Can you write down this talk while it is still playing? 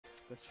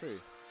That's true.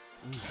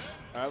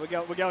 All right,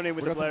 we're going in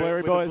with, the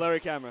blurry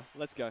camera.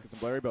 Let's go. Get some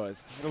blurry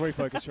boys. It'll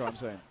refocus you, I'm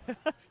saying.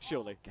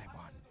 Surely. Game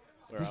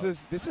 1.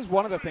 This is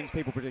one of the things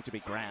people predict to be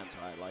grands,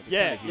 right? Like,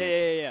 it's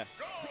yeah.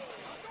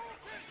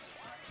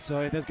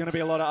 So there's going to be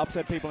a lot of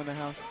upset people in the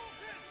house.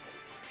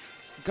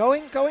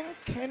 Going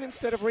Ken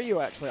instead of Ryu,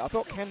 actually. I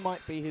thought Ken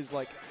might be his,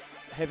 like,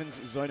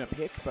 Heaven's Zona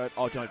pick, but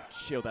don't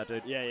shield that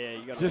dude. Yeah,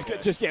 you got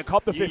to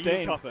cop the 15.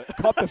 You cop it.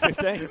 Cop the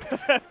 15.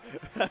 Because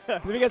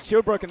if he gets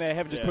shield broken there,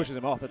 Heaven just pushes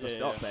him off. That's a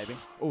stop, baby.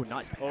 Oh,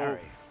 nice parry.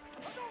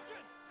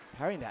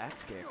 Parry into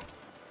axe kick.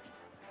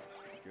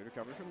 Good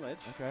recovery from ledge.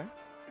 Okay.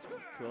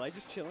 Koolade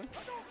just chilling.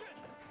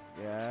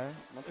 Yeah.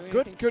 Not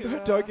doing Good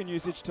Hadoken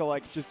usage to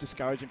like just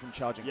discourage him from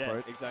charging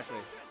fruit. Exactly.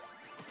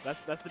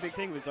 That's the big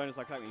thing with zoners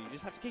like Pac-Man. You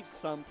just have to keep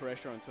some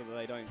pressure on so that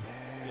they don't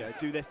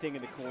do their thing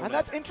in the corner. And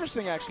that's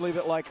interesting, actually,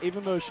 that like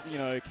even though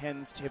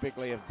Ken's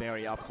typically a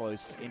very up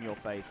close, in your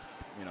face,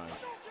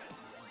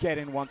 get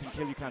in once and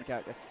kill you kind of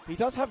character. He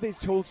does have these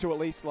tools to at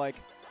least like.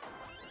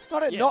 It's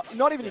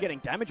not even getting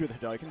damage with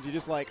Hadokens. You're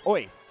just like,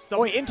 oi,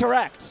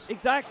 interact.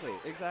 Exactly.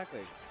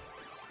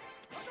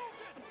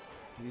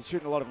 He's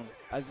shooting a lot of them.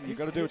 You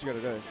got to do what you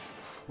got to do.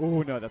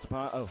 Oh no, that's a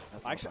part. Oh,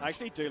 that's I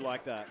actually do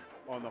like that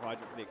on the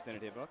hydrant for the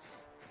extended hitbox.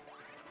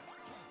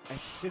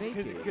 It's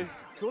sneaky. Because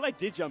Koolade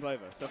did jump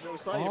over, so if it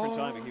was slightly different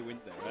timing, he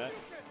wins there, right?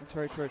 That's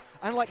very true.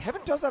 And like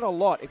Heaven does that a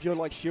lot. If you're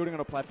like shielding on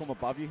a platform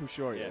above you, he'll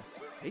sure you.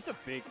 He's got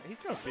a big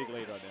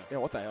lead right now. Yeah,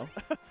 what the hell?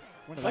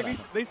 Like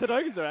these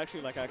Hadokens are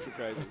actually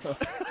crazy.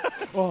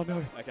 Oh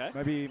no. Okay.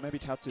 Maybe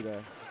Tatsu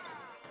there.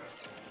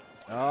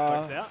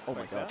 Oh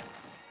my god.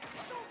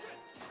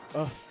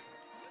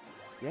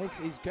 Yeah,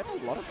 he's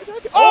getting a lot of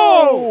Hadouken.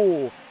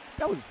 Oh!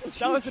 That was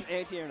an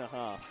anti-air and a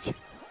half.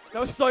 That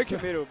was so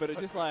committal, but it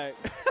just like...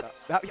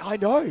 I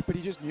know, but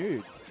he just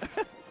knew.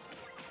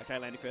 Okay,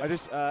 landing fair. I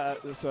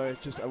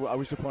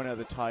wish to point out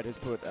that Tide has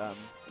put...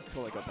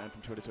 Koolade got banned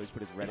from Twitter, so he's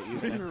put his Reddit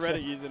username.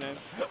 Reddit username.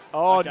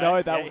 Oh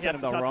no, that was sent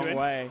him the wrong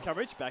way.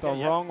 Coverage, back the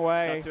wrong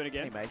way. Tatsu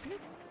again. Did he make it?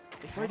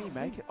 Did he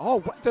make it?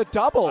 Oh, the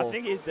double! I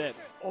think he's dead.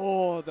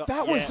 Oh,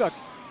 that was a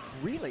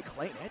really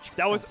clean edge.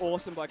 That was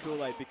awesome by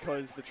Koolade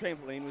because the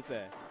trampoline was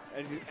there.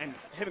 And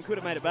Heaven could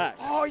have made it back.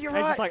 Oh, you're right.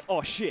 He's just like,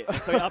 oh shit.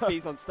 So he up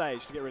these on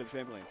stage to get rid of the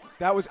trampoline.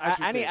 That was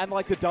and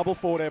like the double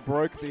forward air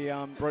broke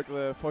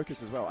the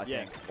focus as well, I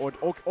think. Or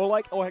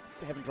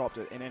Heaven dropped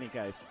it in any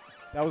case.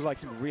 That was like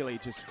some really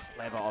just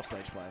clever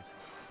offstage play.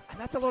 And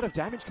that's a lot of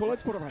damage.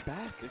 Koolade's put it right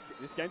back.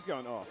 This game's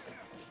going off.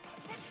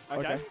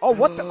 Okay. Oh,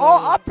 what the?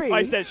 Oh, uppy. Oh,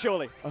 he's dead,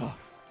 surely. Oh.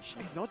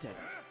 He's not dead.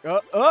 He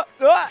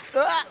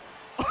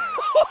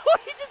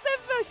just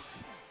has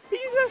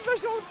that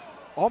special.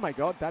 Oh my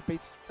god, that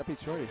beats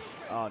Shorty.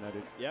 Oh no,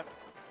 dude. Yep.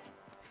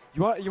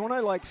 You want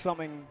to like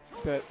something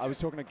that I was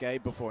talking to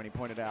Gabe before and he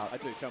pointed out. I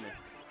do. Tell me.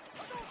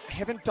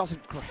 Heaven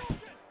doesn't grab.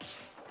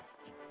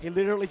 He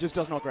literally just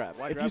does not grab.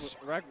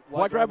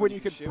 Why grab when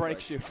you could break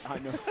shield? I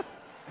know.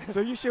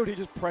 So you shield, he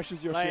just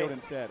pressures your shield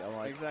instead. I'm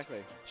like,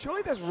 exactly.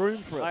 Surely there's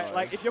room for it.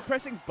 Like if you're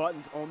pressing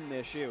buttons on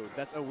their shield,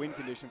 that's a win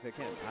condition for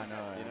Ken. I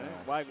know. You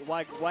know?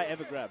 Why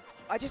ever grab?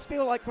 I just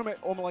feel like from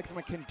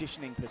a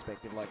conditioning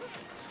perspective, like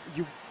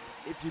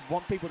if you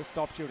want people to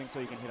stop shielding so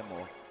you can hit them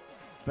more.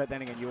 But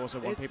then again, you also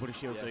want people to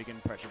shield so you can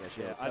pressure their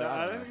shield. Yeah, so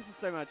I don't think this is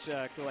so much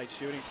Koolade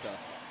shooting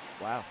stuff.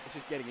 Wow. It's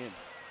just getting in.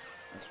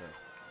 That's right.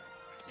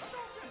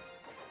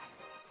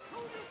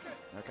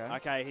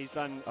 Okay, he's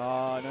done...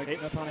 Oh, no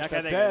punish. Okay,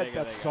 that's dead.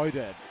 That's so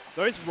dead.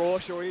 Those raw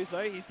shoryus,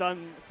 though, he's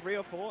done 3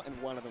 or 4,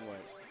 and one of them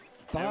worked.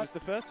 That was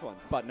the first one.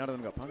 But none of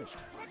them got punished.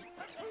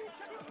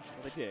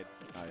 Well, they did.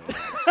 Oh,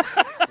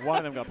 yeah. One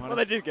of them got punished. Well,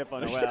 they did get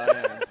punished. Well,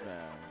 yeah, that's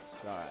fair.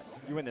 All right.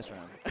 You win this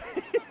round.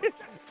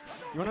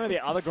 You want to know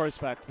the other gross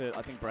fact that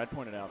I think Brad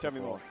pointed out? Tell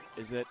me more.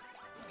 Is that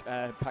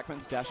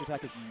Pac-Man's dash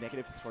attack is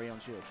 -3 on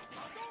shield.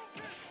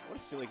 What a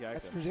silly character.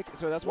 That's ridiculous.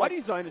 So that's why do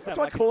you zone this? That's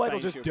why Koolade will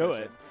just do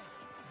it.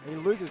 He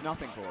loses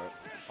nothing for it.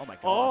 Oh my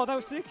god. Oh, that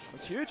was sick.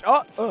 That's huge.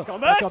 Oh,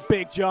 that's a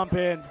big jump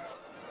in.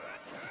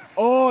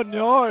 Oh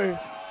no.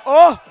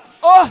 Oh.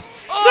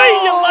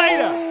 See you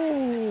later.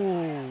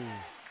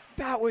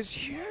 That was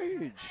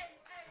huge.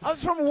 That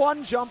was from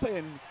one jump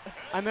in,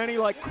 and then he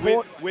like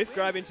caught with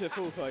grab into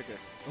full focus.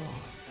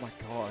 Oh my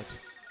god.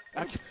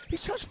 He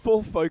charged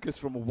full focus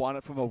from a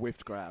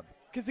whiffed grab.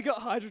 Because he got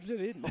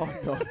hydrated in. Oh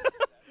god.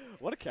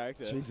 What a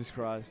character. Jesus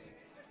Christ.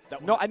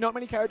 Not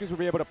many characters would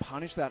be able to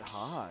punish that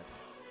hard.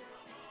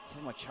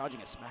 Something like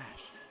charging a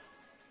smash.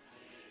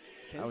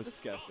 That was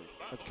disgusting.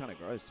 That's kind of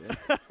gross, dude.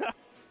 All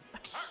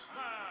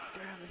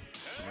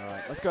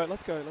right, let's go,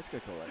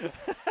 Koolade.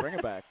 Bring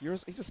it back.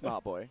 He's a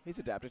smart boy. He's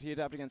adapted. He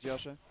adapted against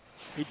Yosha.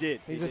 He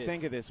did. He's a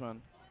thinker, this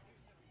one.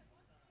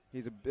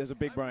 There's a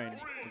big brain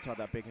inside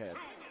that big head.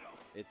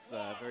 It's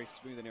very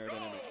smooth and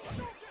aerodynamic.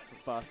 It's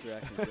a fast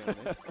reaction.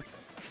 Generally.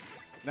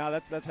 No,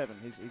 that's Heaven.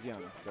 He's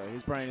young, so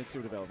his brain is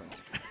still developing.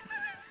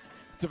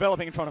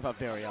 Developing in front of our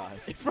very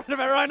eyes. In front of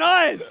our own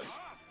eyes!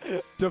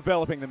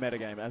 Developing the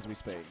metagame as we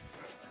speak.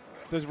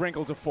 Those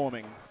wrinkles are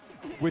forming.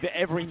 With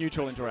every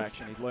neutral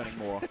interaction, he's learning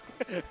more.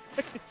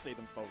 I can see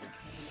them folding.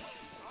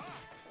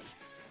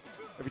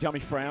 Every time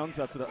he frowns,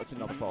 that's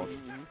another fault.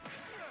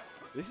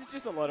 This is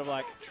just a lot of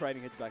like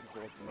trading heads back and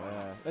forth.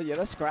 Yeah,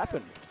 they're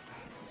scrapping.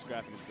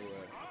 Scrapping is the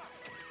word.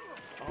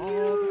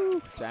 Oh,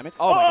 damn it.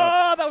 Oh, my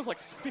God. That was like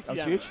 50 That was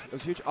damage. huge. That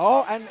was huge.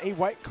 Oh, and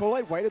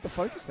Kool-Aid waited the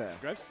focus there.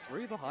 Grabs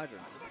 3 of the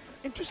Hydrant.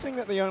 Interesting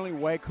that the only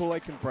way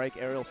Kool-Aid can break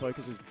aerial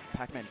focus is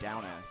Pac-Man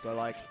down air. So,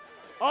 like...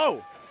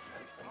 Oh!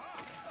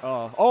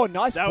 Oh,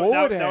 nice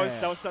forward air.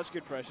 That was such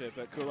good pressure,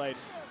 but Kool-Aid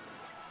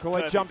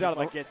jumped out of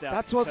like gets out.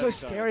 That's what's so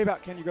scary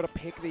about Ken. You've got to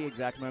pick the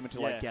exact moment to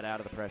like get out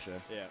of the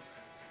pressure. Yeah.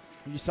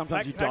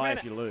 Sometimes you die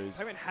if you lose.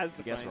 Pac-Man has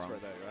the brains for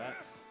it though, right?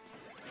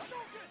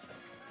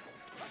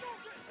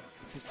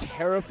 It's a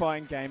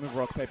terrifying game of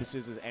rock, paper,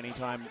 scissors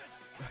anytime.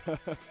 This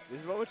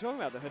is what we're talking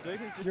about. The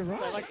Hadoukens just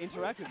say, like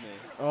interact with me.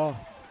 Oh.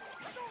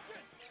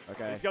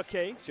 Okay. He's got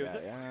key. Shoots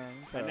it.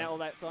 Yeah. And now all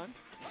that time.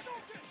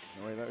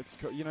 No way, it's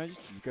you know, you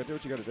gotta do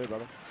what you gotta do,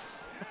 brother.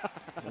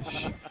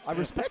 I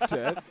respect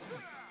it.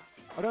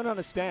 I don't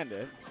understand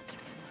it.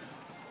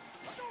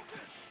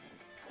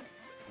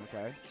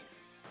 Okay.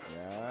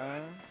 Yeah.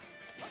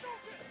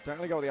 Don't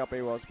really go what the up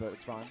B was, but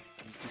it's fine.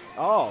 He's just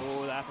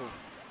Oh, the apple.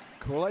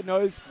 Kool-Aid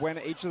knows when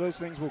each of those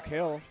things will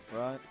kill,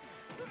 right?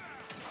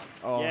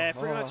 Oh, yeah,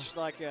 pretty much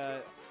like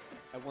at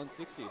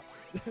 160.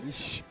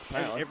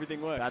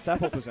 Everything works. That's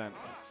apple percent.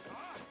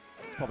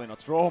 It's probably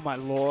not straw, my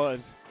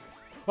lord.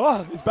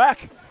 Oh, he's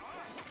back.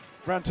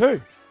 Round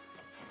 2.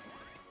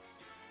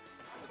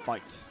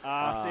 Fight.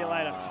 See you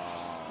later.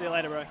 See you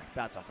later, bro.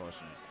 That's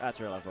unfortunate. That's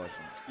real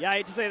unfortunate. Yeah, I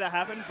hate to see that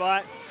happen,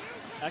 but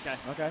okay.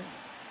 Okay.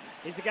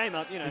 He's a game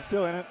up, you know. He's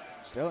still in it.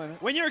 Still in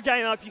it. When you're a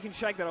game up, you can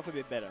shake that off a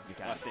bit better. You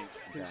can. I think.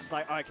 It's just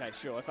like, okay,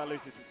 sure. If I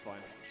lose this, it's fine.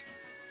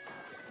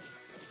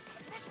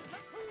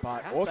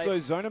 But also,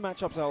 Zona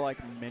matchups are like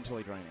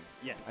mentally draining.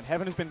 Yes. And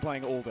Heaven has been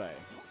playing all day.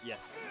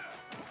 Yes.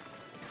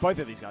 Both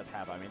of these guys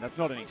have. I mean, that's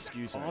not an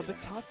excuse. Oh, the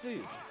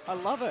Tatsu. I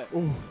love it.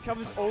 Ooh,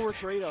 covers all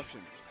retreat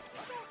options.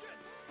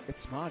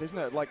 It's smart, isn't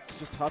it? Like,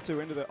 just Tatsu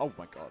into the... Oh,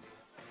 my God.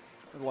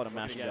 There's a lot of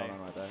mashing going on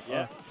right there.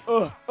 Yeah.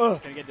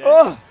 Gonna get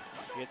dead.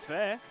 It's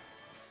fair.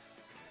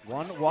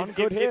 One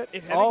good hit.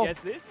 If Heaven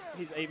gets this,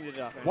 he's evened it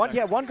up.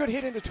 One good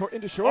hit into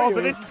Shoryu. Oh,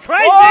 but this is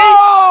crazy!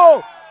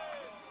 Oh!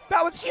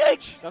 That was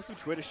huge! That's some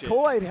Twitter shit.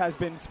 Kool-Aid has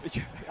been...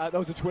 that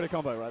was a Twitter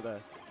combo right there.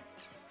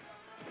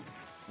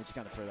 We just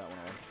kind of threw that one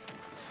away.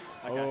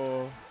 Okay.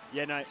 Oh.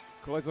 Yeah, no.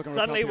 Kool-Aid's looking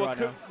suddenly, right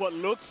now. what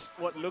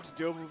looked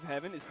doable for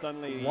Heaven is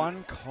suddenly...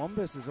 One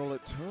combus is all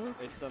it took.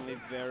 It's suddenly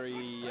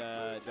very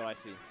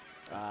dicey.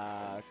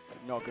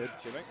 Not good.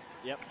 Shivik?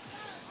 Yep.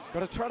 Got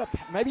to try to...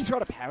 maybe try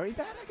to parry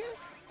that, I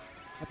guess?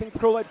 I think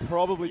Kool-Aid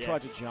probably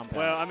tried to jump out.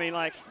 Well, I mean,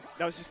 like,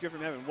 that was just good from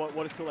Heaven. What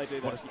does Kool-Aid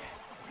do there?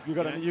 You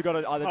got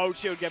to either... Hold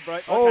shield, get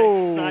broke.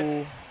 Oh.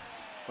 Okay,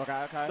 snipes.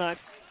 Okay.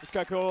 Snipes. Let's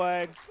go,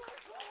 Kool-Aid.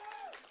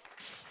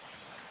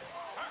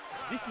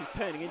 This is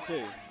turning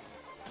into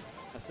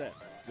a set.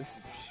 This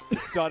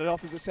started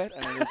off as a set,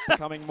 and it is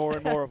becoming more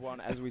and more of one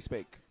as we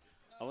speak.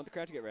 I want the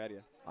crowd to get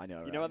rowdier. I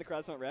know. You know why the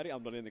crowd's not rowdy?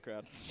 I'm not in the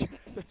crowd.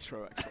 That's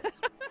true, actually.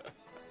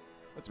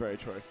 That's very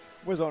true.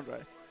 Where's Andre?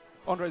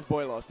 Andre's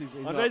boy lost. He's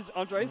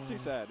Andre's too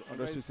sad.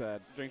 Andre's too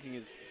sad. Drinking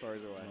his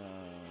sorrows away.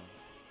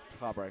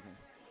 Heartbreaking.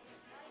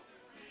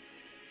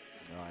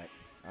 All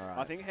right.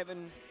 I think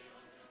Heaven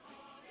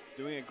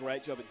doing a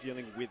great job at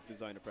dealing with the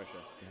zone of pressure.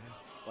 Yeah.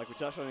 Like we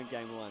touched on in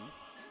game 1.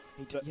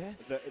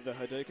 The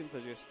Hadoukens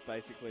are just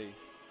basically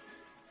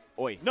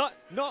not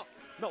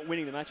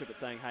winning the matchup, but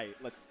saying, hey,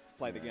 let's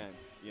play the game.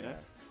 You know?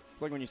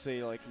 It's like when you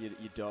see like your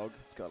dog,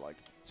 it's got like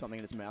something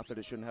in its mouth that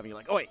it shouldn't have, and you're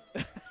like, oi!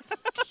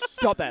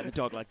 Stop that! And the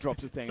dog like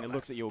drops his thing and it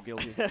looks at you all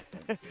guilty.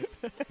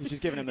 He's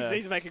just giving him the...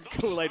 He's making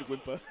Kool-Aid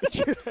whimper.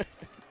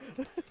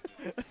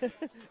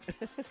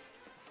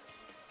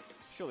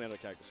 Surely not a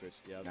character switch.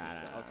 Yeah,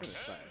 I was going to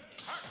say.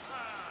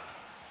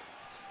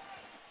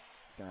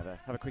 He's going to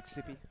have a quick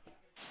sippy.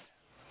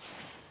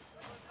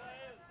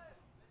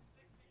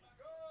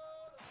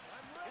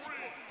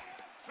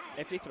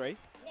 FD3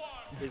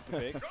 is the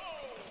pick.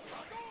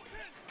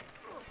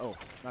 Oh,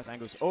 nice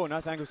angles. Oh,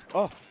 nice angles.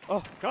 Oh,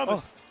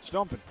 Combos.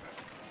 Stomping.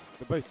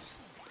 The boots.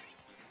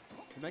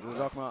 Who makes the it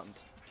Doc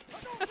Martens.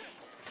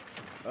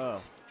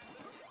 Oh.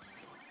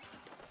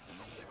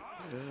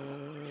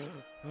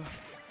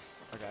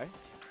 Okay.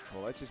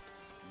 Well, let's just...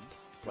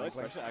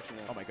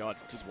 Oh my God,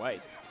 just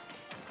waits.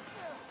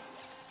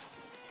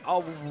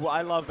 Oh,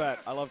 I love that.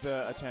 I love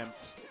the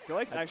attempts.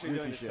 Kool-Aid's actually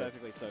doing this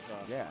perfectly so far.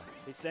 Yeah.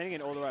 He's standing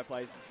in all the right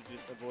places to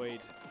just avoid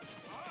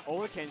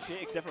all the Ken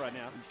shit, except for right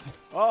now.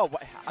 Oh,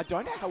 I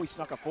don't know how he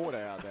snuck a forward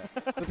air out there.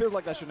 It feels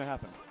like that shouldn't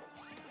have happened.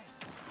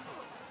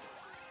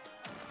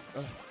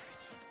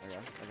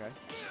 Okay.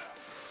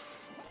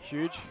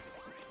 Huge.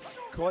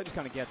 Kool-Aid just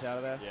kind of gets out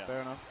of there. Yeah.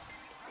 Fair enough.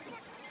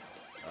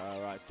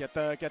 All right. Get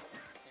the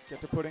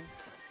pudding.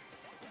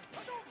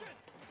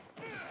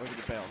 Or is it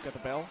the bell? Get the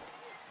bell.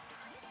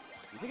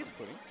 You think it's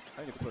pudding? I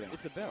think it's pudding.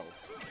 It's a bell.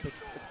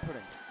 It's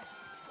pudding.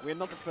 We're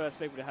not the first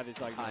people to have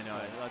this argument. I know.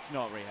 Let's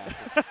not rehash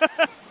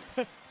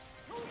it.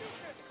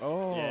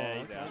 Oh. Yeah,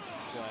 he's out.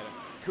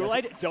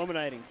 Kool-Aid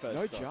dominating first.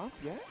 No jump,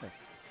 yeah.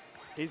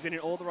 He's been in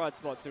all the right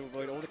spots to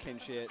avoid all the Ken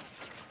shit.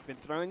 Been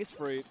throwing his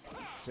fruit.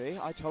 See,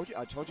 I told you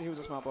he was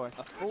a smart boy.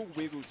 A full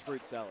Wiggles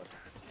fruit salad.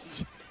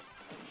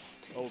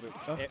 All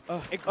of it.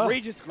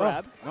 Egregious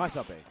grab. Nice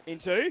up B.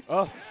 Into. See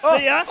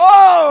ya.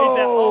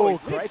 Oh!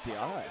 He's Great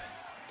DI.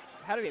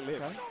 How did he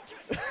live?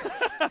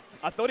 Okay.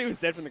 I thought he was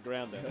dead from the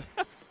ground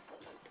there.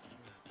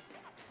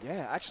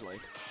 Yeah, actually.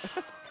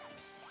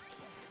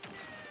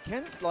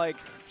 Ken's like,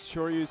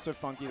 Shoryu's so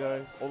funky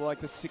though. All like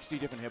the 60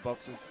 different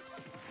hitboxes.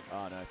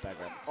 Oh no, bad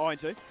grab. Oh,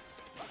 into. Okay.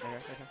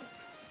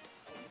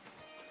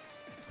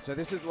 So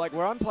this is like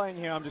where I'm playing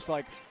here. I'm just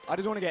like, I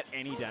just want to get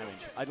any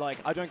damage. I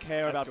don't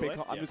care about big.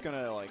 I'm just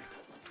gonna like.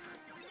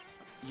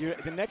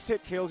 The next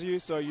hit kills you,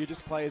 so you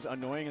just play as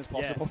annoying as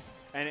possible.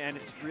 Yeah. And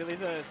it's really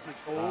the.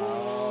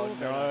 Oh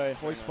no! Nice,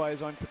 Hoist by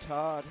his own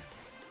petard.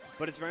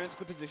 But it's very much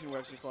the position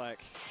where it's just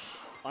like,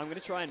 I'm gonna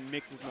try and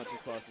mix as much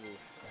as possible.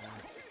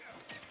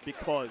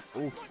 Because.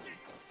 Oof.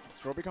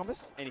 Strawberry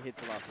compass? And he hits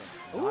the last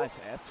one. Nice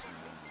Fs.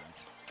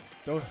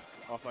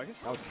 Off focus.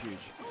 That was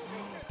huge.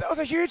 That was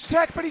a huge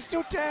tech, but he's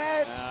still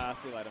dead.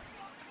 See you later.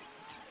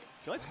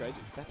 That's crazy.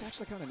 That's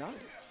actually kind of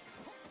nuts.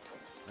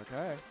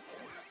 Okay.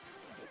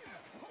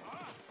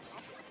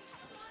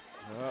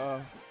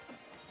 Okay.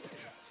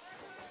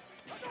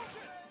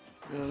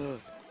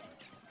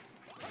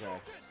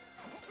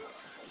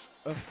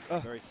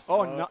 Very slow.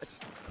 Oh, nuts.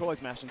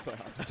 Coolade's mashing so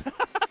hard.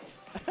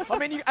 I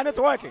mean, and it's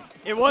working.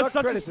 It was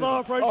such a slow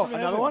approach from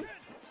another one?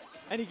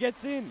 And he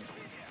gets in.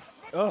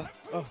 Oh,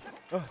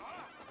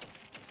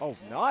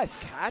 nice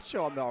catch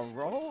on the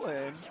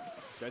rolling.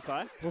 Goes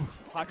high.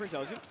 Hyper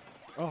intelligent.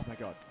 Oh, my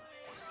God.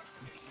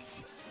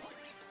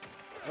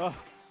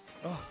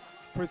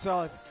 Fruit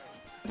salad.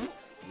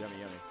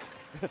 Yummy.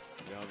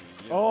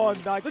 Oh,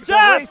 nice. The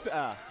jab!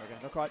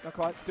 Okay, not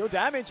quite. Still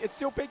damage. It's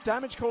still big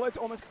damage. Coolade's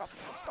almost got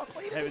stock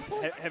lead at this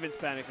point. Heaven's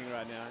panicking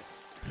right now.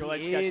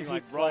 Coolade's catching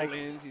like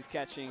roll-ins. He's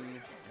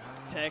catching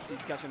tech.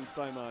 He's catching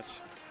so much.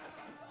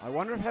 I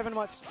wonder if Heaven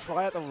might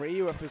try out the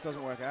Ryu if this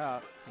doesn't work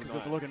out. Because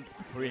it's looking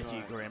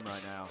pretty grim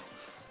right now.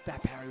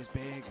 That parry was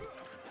big.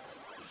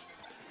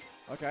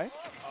 Okay.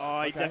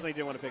 Oh, he definitely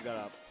didn't want to pick that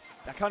up.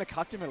 That kind of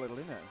cucked him a little,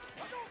 didn't it?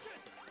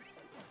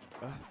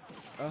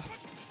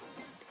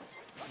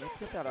 Let's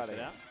get that out of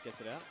here.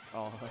 Gets it out.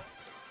 Oh.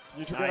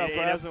 He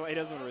doesn't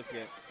want to risk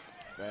it.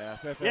 Fair.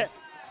 Yeah.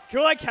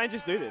 Coolade can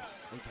just do this.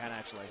 He can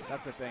actually.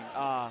 That's the thing.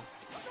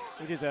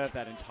 He deserved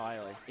that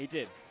entirely. He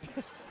did.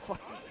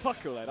 Fuck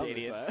Coolade, I'm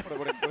idiot.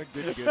 What a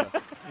good gooder.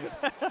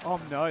 Oh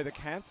no, the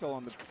cancel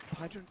on the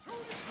hydrant.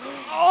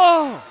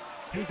 Oh!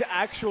 He's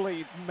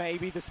actually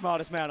maybe the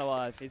smartest man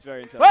alive. He's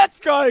very intelligent. Let's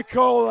go,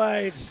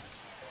 Coolade!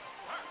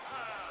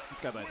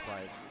 Let's go, both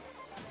players.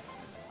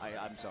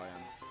 I'm sorry,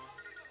 I'm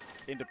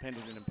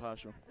independent and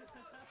impartial.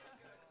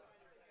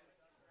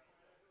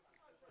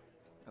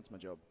 That's my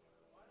job.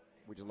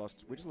 We just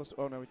lost.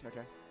 Oh no,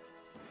 okay.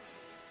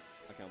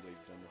 I can't believe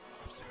you've done this.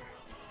 I'm sorry.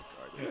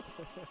 Dude.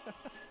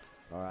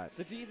 All right.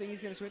 So do you think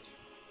he's going to switch?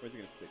 Or is he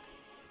going to stick?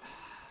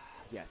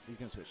 Yes, he's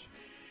going to switch.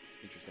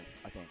 Interesting.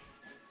 I think.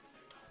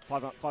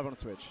 Five on a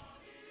switch.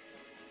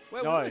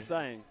 Well, what I was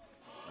saying,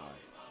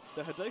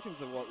 the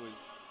Hadoukens are what was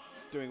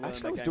doing well.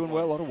 Actually, in was that doing game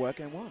well a lot of work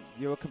game 1.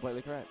 You were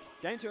completely correct.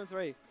 Game 2 and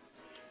 3.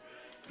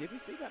 Did we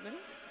see that many?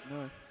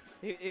 No.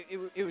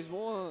 It was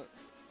more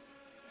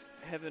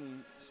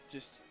Heaven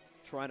just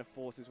trying to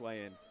force his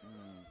way in.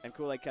 And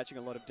Coolade catching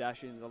a lot of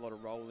dash-ins, a lot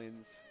of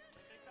roll-ins.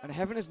 And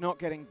Heaven is not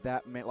getting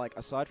that many, like,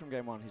 aside from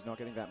game 1, he's not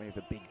getting that many of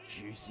the big,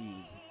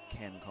 juicy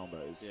Ken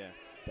combos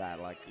that,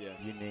 like,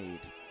 you need.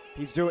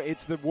 It's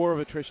the war of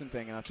attrition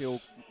thing, and I feel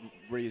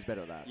Ryu's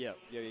better at that. Yeah.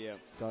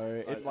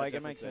 So,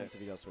 it makes sense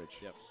if he does switch.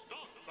 Yep.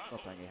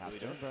 Not saying he has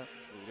to, but...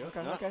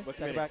 Okay,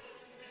 take it back.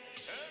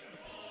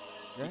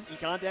 Yeah? You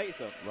can't doubt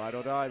yourself. Ride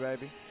or die,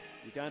 baby.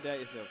 You can't doubt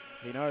yourself.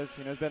 He knows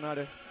better than I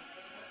do.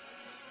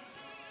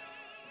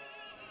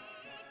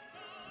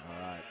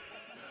 All right.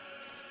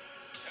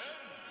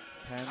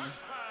 Can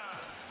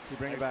he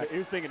bring it back? He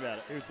was thinking about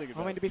it.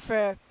 I mean, to be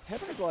fair,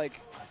 Heaven is like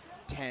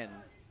 10.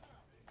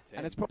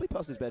 And it's probably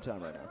past his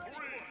bedtime right now.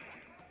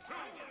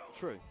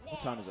 True. What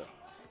time is it?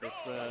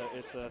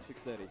 It's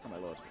 6:30. Oh my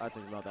lord, I'd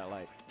say it's not that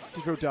late. It's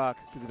just real dark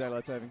because of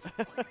daylight savings.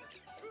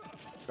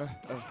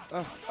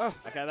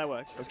 Okay, that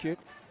works. That was cute.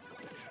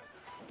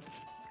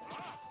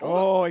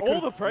 All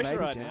the pressure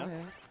right now.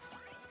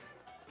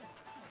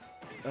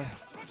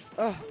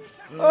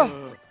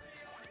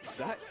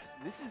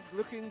 This is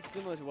looking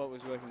similar to what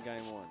was working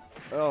game 1.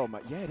 Oh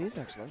my, yeah, it is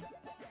actually.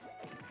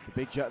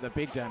 The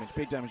big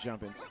damage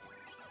jump-ins.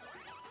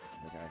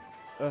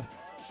 Okay.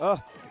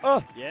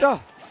 Yeah.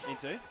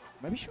 Into.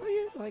 Maybe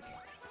Shoryu, like.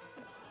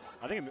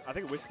 I think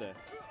it whiffs there.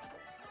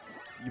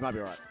 You might be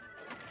right.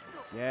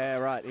 Yeah,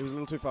 right. He was a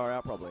little too far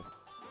out, probably.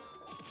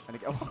 And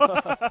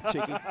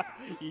cheeky.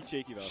 You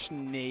cheeky bastard.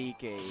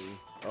 Sneaky.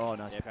 Oh,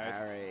 nice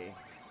parry.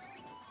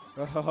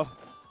 The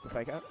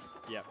fake out?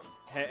 Yeah.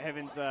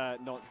 Heaven's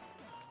not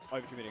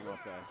overcommitting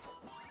also.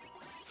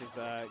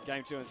 Because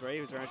game 2 and 3,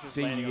 he was very much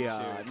landing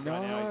on the shield. No.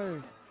 Right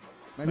now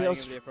maybe that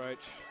was the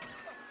approach.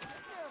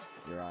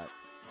 You're right.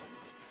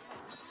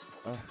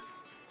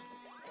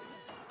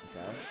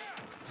 Okay.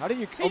 How do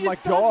you... He oh, my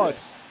just does God. it.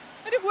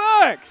 And it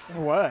works! It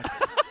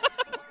works.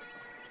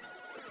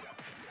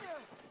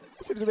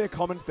 It seems to be a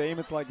common theme.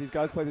 It's like these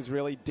guys play this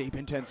really deep,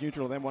 intense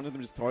neutral, and then one of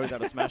them just throws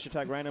out a smash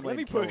attack randomly. Let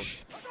me and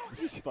kills. push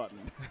this button.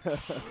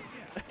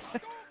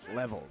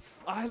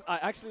 Levels. I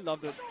actually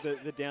love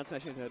the down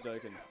smash into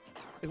Hadouken.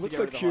 It looks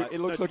so cute. It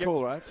looks so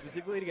cool, right?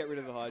 Specifically to get rid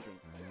of the hydrant.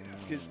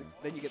 Because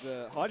then you get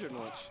the hydrant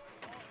launch.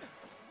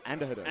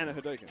 And a Hadouken. And a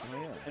Hadouken.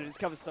 Oh, yeah. And it just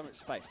covers so much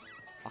space.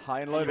 A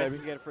high and low, baby.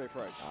 You get a free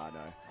approach. Ah,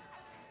 no.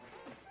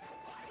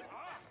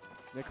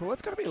 Yeah, cool.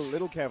 It's got to be a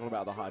little careful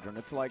about the hydrant.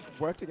 It's like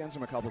worked against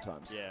him a couple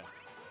times. Yeah.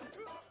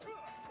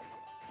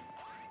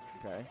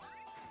 Okay.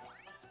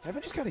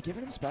 Haven't just kind of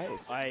given him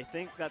space. I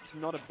think that's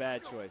not a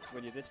bad choice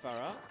when you're this far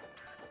up.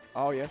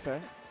 Oh, yeah, fair.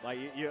 Like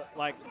you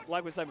like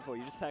we said before,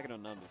 you're just tagging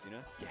on numbers, you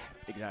know? Yeah,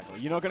 exactly.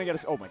 You're not going to get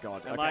us... Oh, my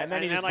God. And, okay. like, and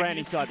then he just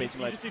brandy side beats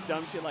you just do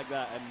dumb shit like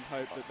that and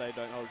hope that they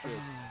don't hold true.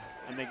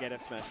 And they get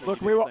F smash. Look,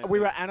 we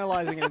were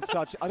analysing it in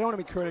such... I don't want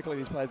to be critical of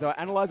these players. They were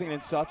analysing it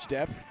in such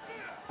depth.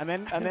 And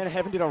then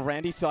Heaven did a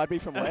Randy side B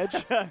from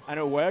ledge, and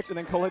it worked. And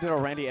then CoolAide did a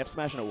Randy F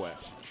smash, and it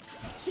worked.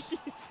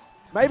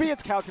 Maybe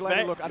it's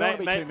calculated. Look, I don't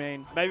want to be too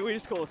mean. Maybe we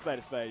just call a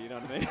spade, you know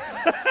what I mean?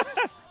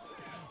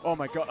 Oh,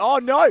 my God. Oh,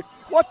 no.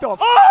 What the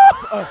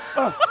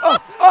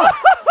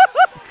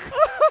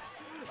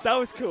That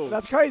was cool.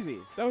 That's crazy.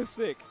 That was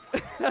sick.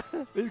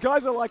 These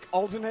guys are, like,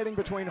 alternating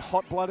between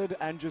hot-blooded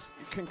and just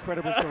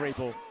incredibly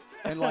cerebral.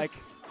 And, like,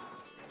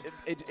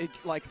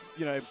 like,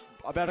 you know,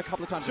 about a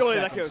couple of times Surely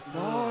a that second. goes.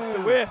 No.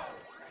 The whiff.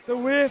 The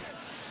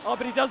whiff. Oh,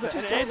 but he does it.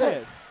 Just and does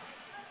it.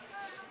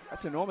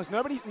 That's enormous.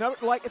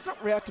 Like, it's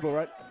not reactable,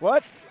 right?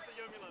 What?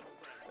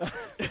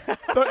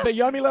 The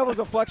Yomi levels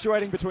are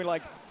fluctuating between,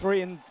 like,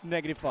 3 and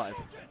 -5.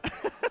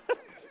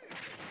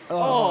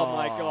 Oh,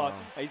 my God.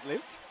 He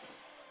lives?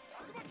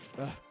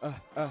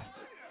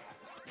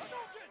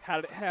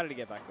 How did he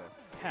get back there?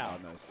 How? Oh,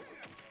 no.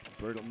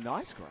 Brutal.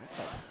 Nice grab.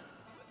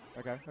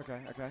 Okay.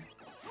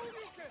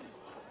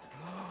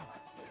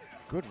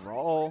 Good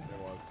roll. There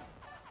was.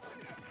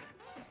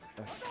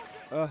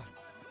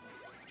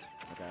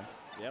 Okay.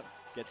 Yep.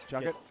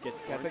 Chuck it.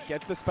 Gets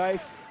Get the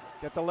space.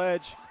 Get the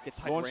ledge.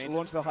 Gets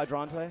Launch the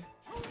Hydrante.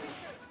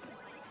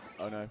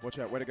 Oh, no. Watch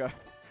out. Where to go?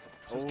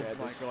 Oh,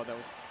 my God. That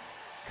was...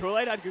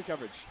 CoolAide had good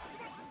coverage.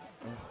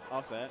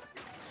 I'll say it.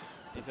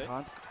 Into it.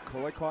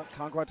 CoolAide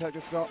can't quite take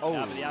this stop. Oh.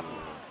 Yeah, but the apple.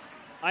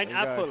 Ein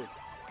Apfel.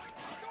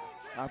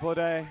 Apple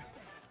day.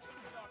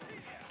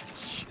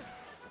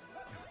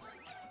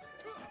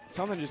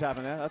 Something just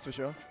happened there, that's for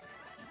sure.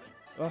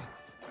 Oh.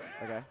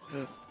 Okay.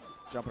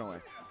 Jumping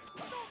away.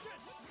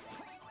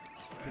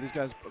 These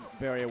guys are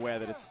very aware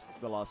that it's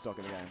the last stock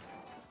in the game.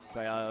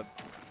 They are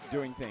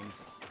doing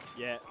things.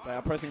 Yeah. They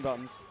are pressing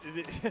buttons.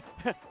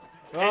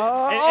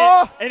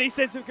 Any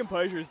sense of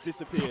composure has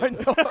disappeared. I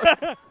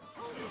know.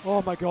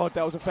 Oh my God,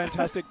 that was a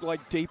fantastic,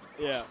 like, deep.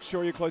 Yeah.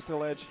 Sure, you're close to the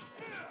ledge.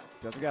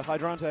 Doesn't get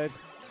Hydrante'd.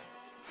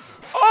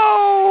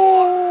 Oh!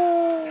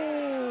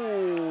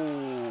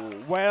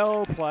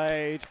 Well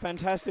played.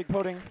 Fantastic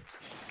pudding.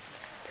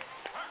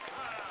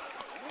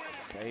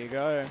 There you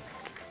go.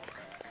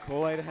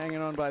 CoolAide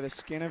hanging on by the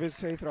skin of his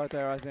teeth right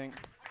there, I think.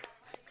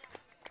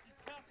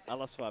 I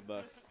lost $5.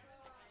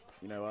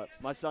 You know what?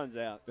 My son's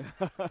out.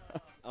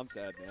 I'm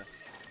sad now.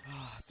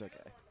 It's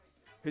okay.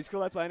 Who's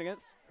CoolAide playing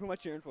against? Who am I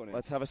cheering for now?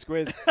 Let's have a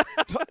squiz.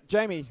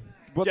 Jamie,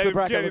 what's Jamie, the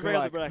bracket Jamie, looking bring out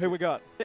like? the bracket. Who we got?